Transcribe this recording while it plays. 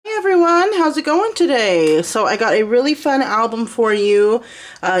how's it going today? So I got a really fun album for you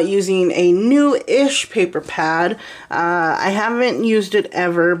using a new-ish paper pad. I haven't used it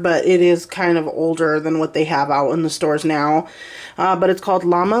ever, but it is kind of older than what they have out in the stores now. But it's called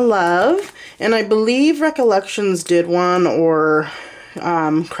Llama Love, and I believe Recollections did one, or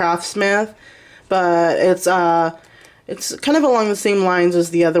Craftsmith, but it's kind of along the same lines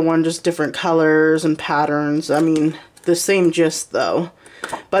as the other one, just different colors and patterns. I mean, the same gist though.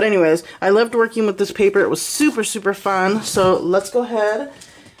 But anyways, I loved working with this paper. It was super, super fun. So let's go ahead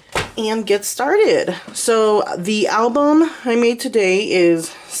and get started. So the album I made today is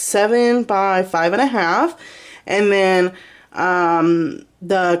 7 by 5.5. And then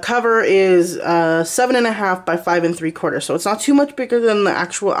the cover is 7.5 by 5 3/4. So it's not too much bigger than the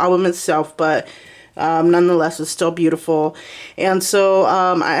actual album itself, but nonetheless, it's still beautiful. And so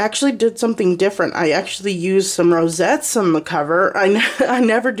I actually did something different. I actually used some rosettes on the cover. I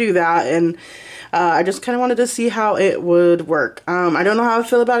never do that, and I just kind of wanted to see how it would work. I don't know how I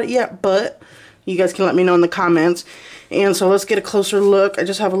feel about it yet, but you guys can let me know in the comments. And so let's get a closer look. I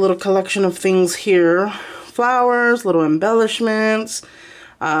just have a little collection of things here. Flowers, little embellishments,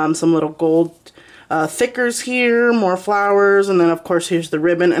 some little gold thickers here, more flowers, and then of course here's the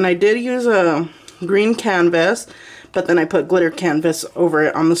ribbon. And I did use a green canvas, but then I put glitter canvas over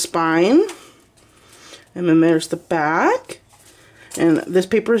it on the spine. And then there's the back. And this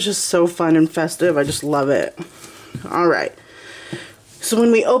paper is just so fun and festive. I just love it. Alright. So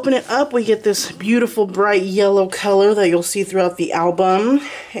when we open it up, we get this beautiful bright yellow color that you'll see throughout the album.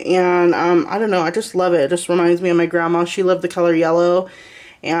 And I don't know, I just love it. It just reminds me of my grandma. She loved the color yellow.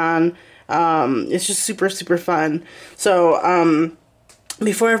 And it's just super, super fun. So,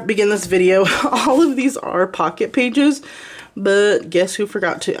 before I begin this video, all of these are pocket pages, but guess who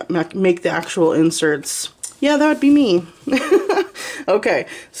forgot to make the actual inserts? Yeah, that would be me. Okay,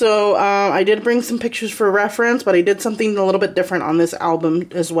 so I did bring some pictures for reference, but I did something a little bit different on this album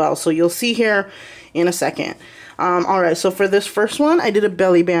as well, so you'll see here in a second. Alright, so for this first one, I did a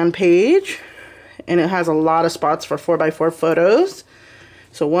belly band page, and it has a lot of spots for 4x4 photos.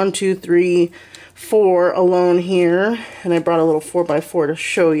 So 1, 2, 3, 4 alone here, and I brought a little 4x4 to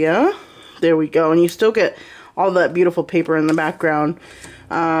show you. There we go, and you still get all that beautiful paper in the background.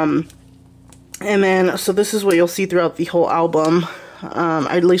 And then, so this is what you'll see throughout the whole album.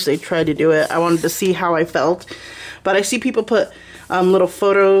 At least I tried to do it. I wanted to see how I felt. But I see people put little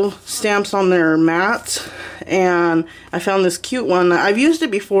photo stamps on their mats, and I found this cute one. I've used it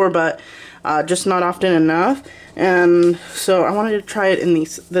before, but just not often enough. And so I wanted to try it in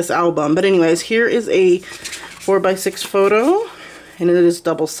this album. But anyways, here is a 4x6 photo, and it is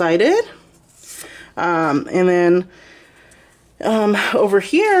double-sided. And then over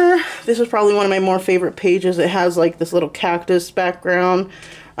here, this is probably one of my more favorite pages. It has like this little cactus background,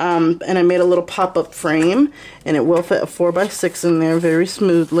 and I made a little pop-up frame, and it will fit a 4x6 in there very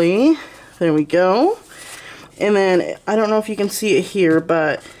smoothly. There we go. And then I don't know if you can see it here,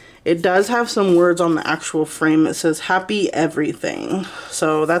 but it does have some words on the actual frame. It says happy everything.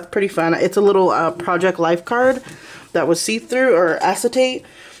 So that's pretty fun. It's a little project life card that was see-through or acetate.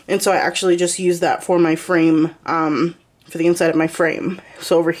 And so I actually just used that for my frame, for the inside of my frame.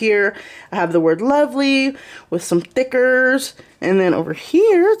 So over here, I have the word lovely with some thickers. And then over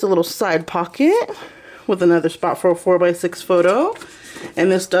here, it's a little side pocket with another spot for a 4x6 photo.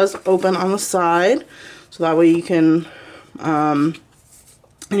 And this does open on the side. So that way you can,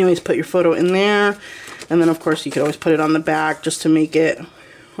 anyways, put your photo in there. And then of course you could always put it on the back just to make it,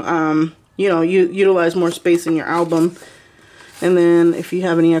 you know, utilize more space in your album. And then if you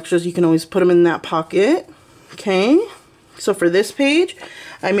have any extras, you can always put them in that pocket. Okay, so for this page,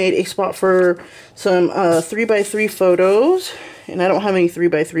 I made a spot for some 3x3 photos. And I don't have any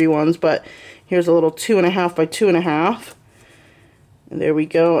 3x3 ones, but here's a little 2.5 by 2.5. And there we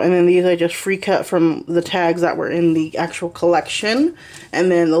go. And then these I just free cut from the tags that were in the actual collection. And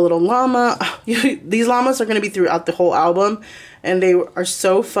then the little llama. These llamas are going to be throughout the whole album. And they are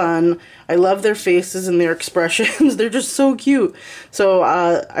so fun. I love their faces and their expressions. They're just so cute. So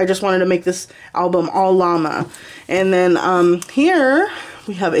I just wanted to make this album all llama. And then here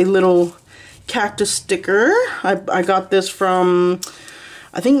we have a little cactus sticker. I got this from,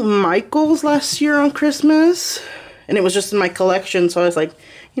 I think, Michael's last year on Christmas. And it was just in my collection, so I was like,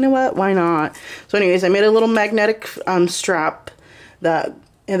 you know what, why not? So anyways, I made a little magnetic strap that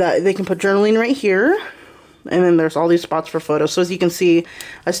they can put journaling right here. And then there's all these spots for photos. So as you can see,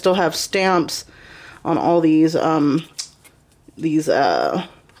 I still have stamps on all these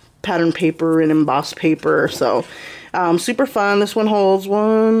pattern paper and embossed paper. So super fun. This one holds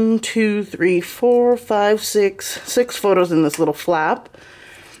 1, 2, 3, 4, 5, 6 photos in this little flap.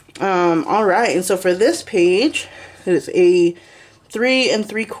 All right, and so for this page, it is a 3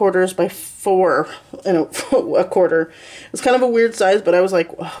 3/4 by 4 and a quarter. It's kind of a weird size, but I was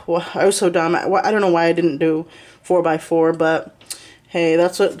like, well, I was so dumb. I don't know why I didn't do 4 by 4, but hey,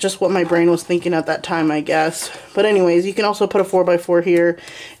 that's just what my brain was thinking at that time, I guess. But anyways, you can also put a 4 by 4 here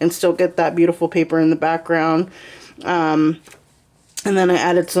and still get that beautiful paper in the background. And then I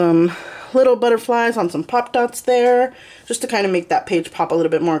added some little butterflies on some pop dots there, just to kind of make that page pop a little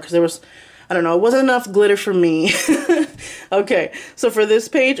bit more, because there was, I don't know, it wasn't enough glitter for me. Okay, so for this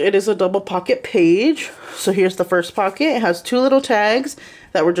page, it is a double pocket page. So here's the first pocket. It has 2 little tags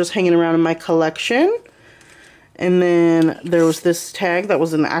that were just hanging around in my collection. And then there was this tag that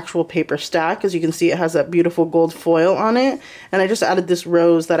was an actual paper stack. As you can see, it has that beautiful gold foil on it. And I just added this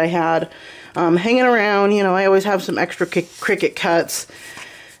rose that I had hanging around. You know, I always have some extra Cricut cuts.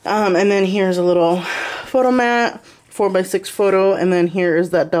 And then here's a little photo mat, 4 by 6 photo, and then here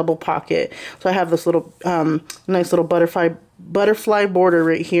is that double pocket. So I have this little nice little butterfly border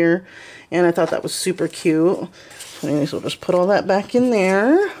right here, and I thought that was super cute. So anyways, we'll just put all that back in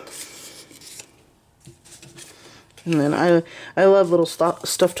there. And then I love little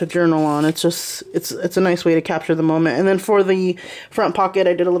stuff to journal on. It's just, it's a nice way to capture the moment. And then for the front pocket,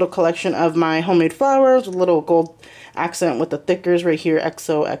 I did a little collection of my homemade flowers, a little gold accent with the thickers right here,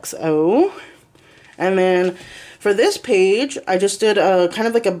 XOXO. And then for this page, I just did a kind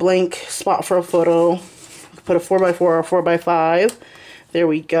of like a blank spot for a photo. Put a 4 by 4 or 4 by 5. There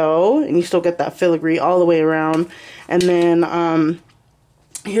we go. And you still get that filigree all the way around. And then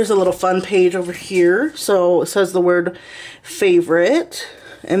here's a little fun page over here. So it says the word favorite,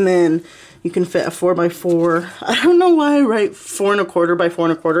 and then you can fit a 4 by 4. I don't know why I write 4 1/4 by 4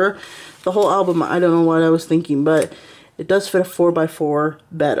 1/4. The whole album, I don't know what I was thinking, but it does fit a 4 by 4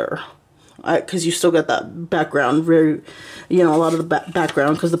 better. Because you still get that background, very, you know, a lot of the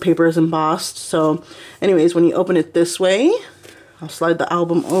background because the paper is embossed. So anyways, when you open it this way, I'll slide the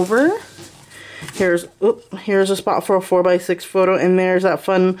album over. Here's a spot for a 4 by 6 photo, and there's that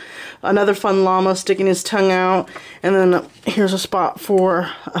another fun llama sticking his tongue out. And then here's a spot for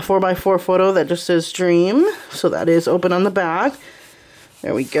a 4 by 4 photo that just says dream. So that is open on the back.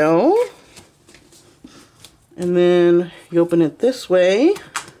 There we go. And then you open it this way,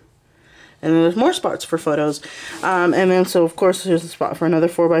 and then there's more spots for photos. And then so of course there's a spot for another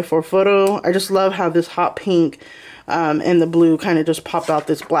 4 by 4 photo. I just love how this hot pink and the blue kind of just popped out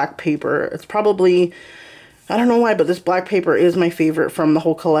this black paper. It's probably, I don't know why, but this black paper is my favorite from the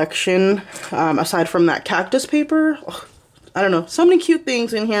whole collection. Aside from that cactus paper. Ugh, I don't know. So many cute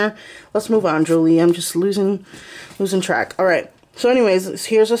things in here. Let's move on, Julie. I'm just losing track. All right. So anyways,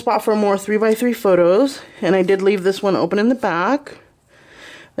 here's a spot for more 3 by 3 photos. And I did leave this one open in the back.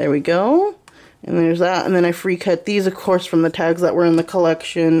 There we go. And there's that. And then I free cut these, of course, from the tags that were in the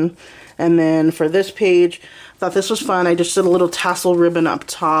collection. And then for this page, I thought this was fun. I just did a little tassel ribbon up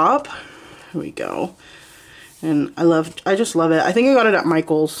top. Here we go. And I just love it. I think I got it at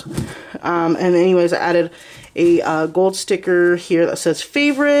Michael's. And anyways, I added a gold sticker here that says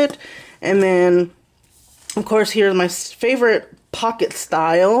favorite. And then, of course, here's my favorite pocket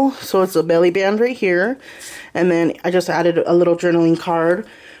style. So it's a belly band right here. And then I just added a little journaling card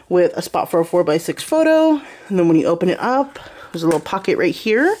with a spot for a 4 by 6 photo. And then when you open it up, there's a little pocket right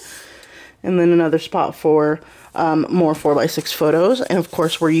here. And then another spot for more 4 by 6 photos. And of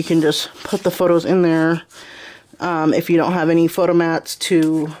course, where you can just put the photos in there if you don't have any photo mats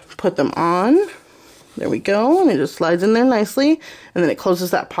to put them on. There we go. And it just slides in there nicely. And then it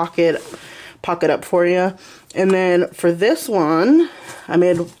closes that pocket up for you. And then for this one, I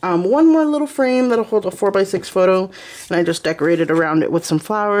made one more little frame that'll hold a 4 by 6 photo. And I just decorated around it with some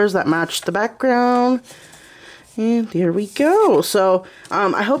flowers that matched the background. And there we go. So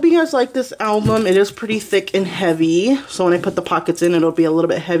I hope you guys like this album. It is pretty thick and heavy. So when I put the pockets in, it'll be a little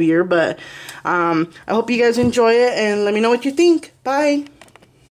bit heavier. But I hope you guys enjoy it, and let me know what you think. Bye.